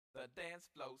the dance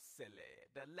flow silly.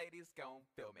 The ladies gon'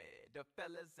 feel me. The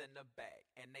fellas in the back,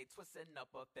 and they twisting up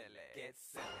a filly. Get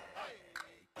silly,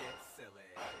 get silly,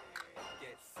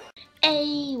 get silly.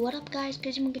 Hey, what up guys?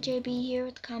 JB here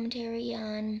with commentary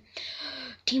on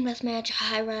Team Deathmatch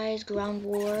High-Rise Ground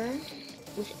War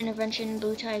with Intervention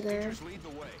Blue Tiger.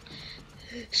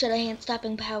 Set of hand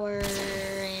stopping power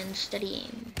and steady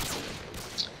aim.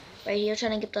 Right here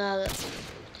trying to get the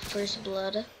first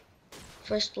blood.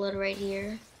 First blood right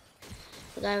here.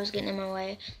 The guy was getting in my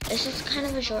way. This is kind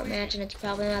of a short match and it's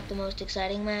probably not the most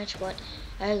exciting match, but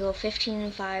I go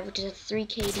 15-5, which is a 3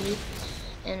 KD.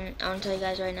 And I want to tell you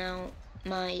guys right now,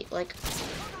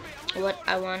 what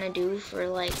I want to do for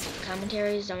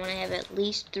commentaries. I want to have at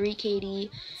least 3 KD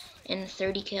and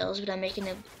 30 kills, but I'm making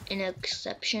an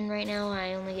exception right now.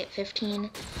 I only get 15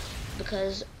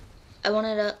 because I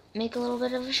wanted to make a little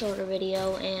bit of a shorter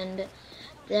video, and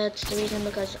that's the reason,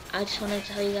 because I just wanted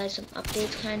to tell you guys some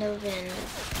updates kind of.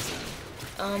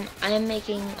 And I am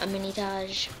making a mini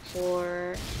Taj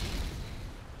for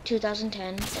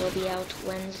 2010. It'll be out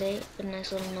Wednesday. A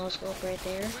nice little no scope right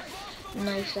there.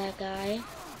 Knife that guy.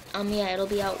 Yeah, it'll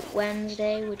be out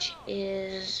Wednesday, which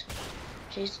is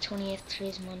today's the 20th.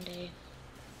 Today's Monday,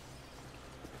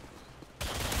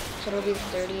 so it'll be the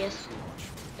 30th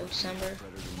of December.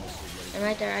 And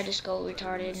right there, I just go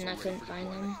retarded and I couldn't find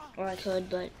them, or I could,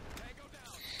 but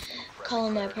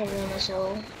calling my predator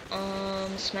missile.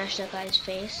 Smash that guy's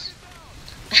face.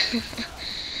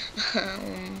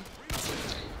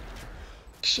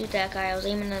 Shoot that guy. I was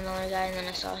aiming at another guy and then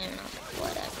I saw him and I was like,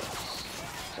 whatever.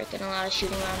 Freaking a lot of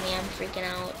shooting around me. I'm freaking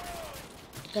out.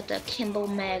 Got the Kimbo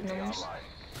Magnums.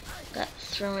 Got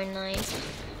throwing knife.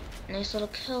 Nice little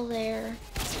kill there.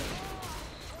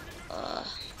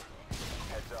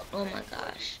 Oh my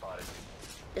gosh.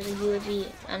 There's a UAV.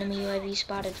 Enemy UAV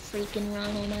spotted. Freaking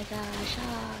run. Oh my gosh.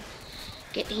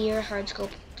 Get here. Hard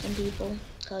scope some people.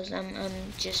 Because I'm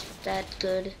just that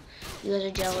good. You guys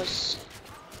are jealous.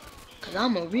 Because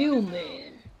I'm a real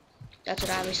man. That's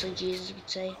what obviously Jesus would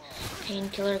say.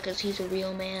 Painkiller, because he's a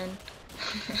real man.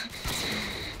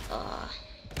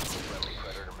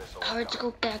 Hard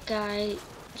scope that guy.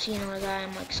 See another guy,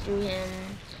 I'm like, screw him.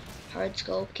 Hard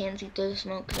scope, can't see through the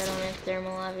smoke because I don't have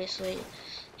thermal, obviously.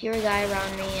 Hear a guy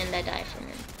around me and I die from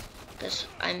him. Because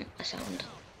I'm a sound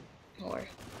whore.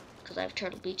 Because I have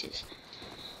turtle beaches.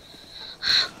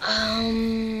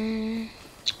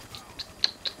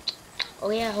 Oh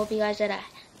yeah, I hope you guys had a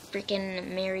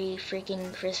freaking Merry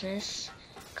freaking Christmas.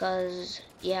 Cause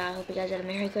yeah, I hope you guys had a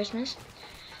Merry Christmas.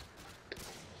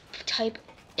 Type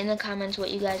in the comments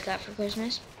what you guys got for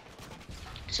Christmas.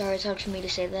 Sorry, it's hard for me to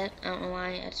say that. I don't know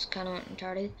why. I just kind of went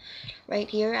retarded. Right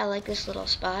here, I like this little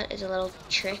spot. It's a little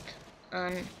trick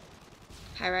on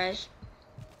High-Rise.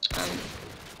 A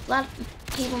lot of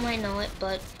people might know it,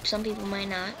 but some people might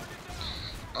not.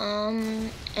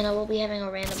 And I will be having a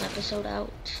random episode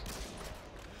out.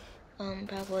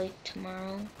 Probably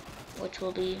tomorrow, which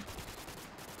will be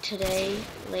today,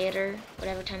 later,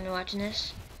 whatever time you're watching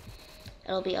this.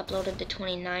 It'll be uploaded the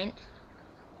 29th,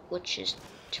 which is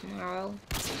tomorrow.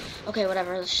 Okay,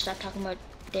 whatever, let's stop talking about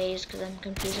days because I'm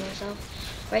confusing myself.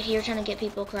 Right here, trying to get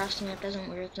people across the map doesn't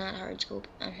work. It's not hard scope.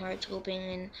 I'm hard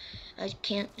scoping and I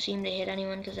can't seem to hit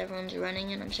anyone because everyone's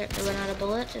running and I'm starting to run out of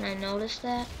bullets, and I noticed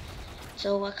that.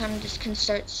 So I kind of just can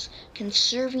start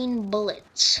conserving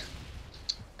bullets.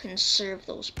 Conserve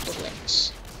those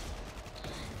bullets.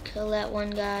 Kill that one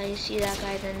guy, see that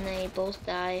guy, then they both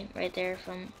die right there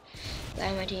from the guy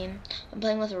on my team. I'm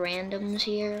playing with randoms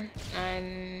here.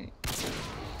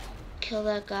 Kill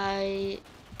that guy,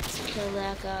 kill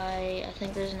that guy. I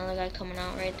think there's another guy coming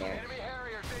out right there.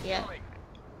 Yeah,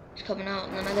 he's coming out,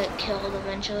 and then I get killed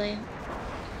eventually.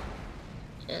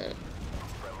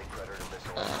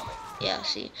 Yeah,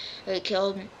 see, I get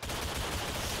killed,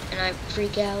 and I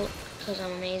freak out because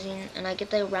I'm amazing, and I get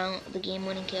the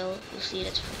game-winning kill. You'll see it,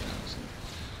 it's freaking awesome.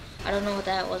 I don't know what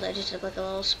that was. I just took like a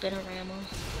little spinorama.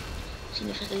 See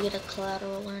if I could get a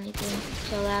collateral or anything.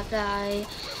 Kill that guy.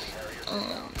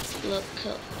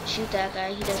 Shoot that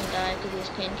guy. He doesn't die because he's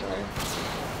painkiller.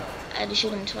 I had to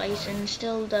shoot him twice and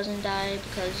still doesn't die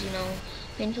because, you know,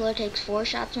 painkiller takes 4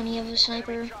 shots when you have a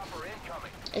sniper.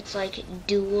 It's like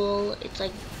dual. It's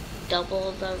like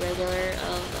double the regular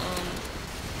of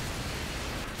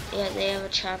yeah, they have a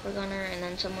chopper gunner, and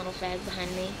then some little fag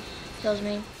behind me kills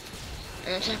me.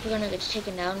 And the chopper gunner gets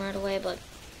taken down right away, but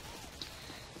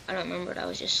I don't remember what I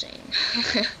was just saying.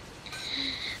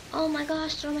 Oh my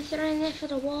gosh, throw my throwing knife at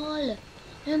the wall.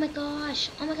 Oh my gosh,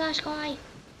 guy.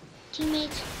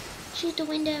 Teammates, shoot the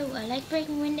window. I like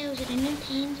breaking windows, it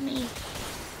entertains me.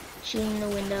 shooting the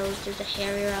windows. There's a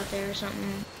Harrier out there or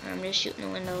something. I'm just shooting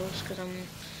the windows because I'm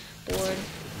bored.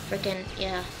 Freaking,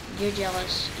 yeah, you're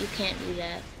jealous. You can't do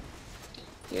that.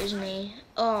 Here's me.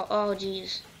 Oh,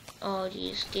 jeez. Oh,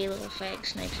 jeez. Gay little fag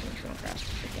snipes me from across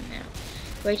the freaking map.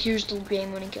 Right here's the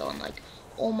game winning kill. I'm like,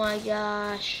 oh my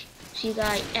gosh. See,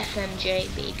 guy,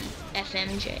 FMJ, baby.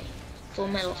 FMJ. Full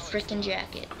metal freaking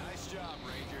jacket.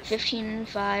 15 and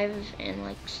 5 and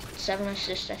like 7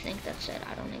 assists, I think that's it.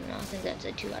 I don't even know. I think that's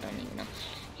it too. I don't even know.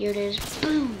 Here it is.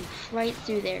 Boom! Right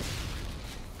through there.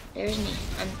 There's me.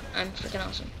 I'm freaking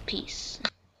awesome. Peace.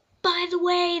 By the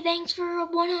way, thanks for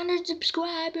 100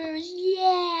 subscribers.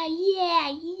 Yeah.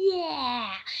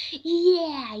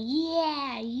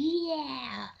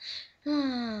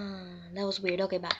 That was weird. Okay, bye.